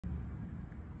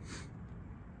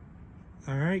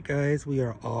All right, guys, we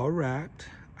are all wrapped.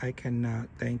 I cannot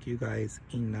thank you guys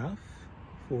enough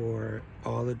for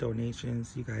all the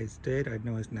donations you guys did. I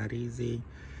know it's not easy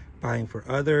buying for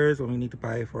others when we need to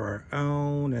buy for our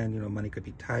own, and money could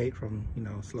be tight from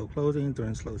slow closings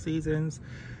during slow seasons.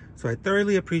 So I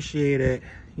thoroughly appreciate it.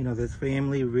 This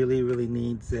family really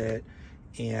needs it,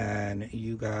 and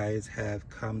you guys have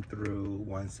come through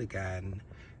once again.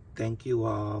 Thank you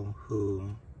all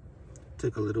who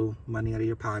took a little money out of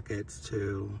your pockets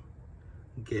to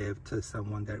give to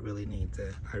someone that really needs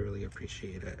it. I really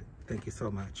appreciate it. Thank you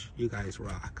so much. You guys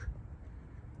rock.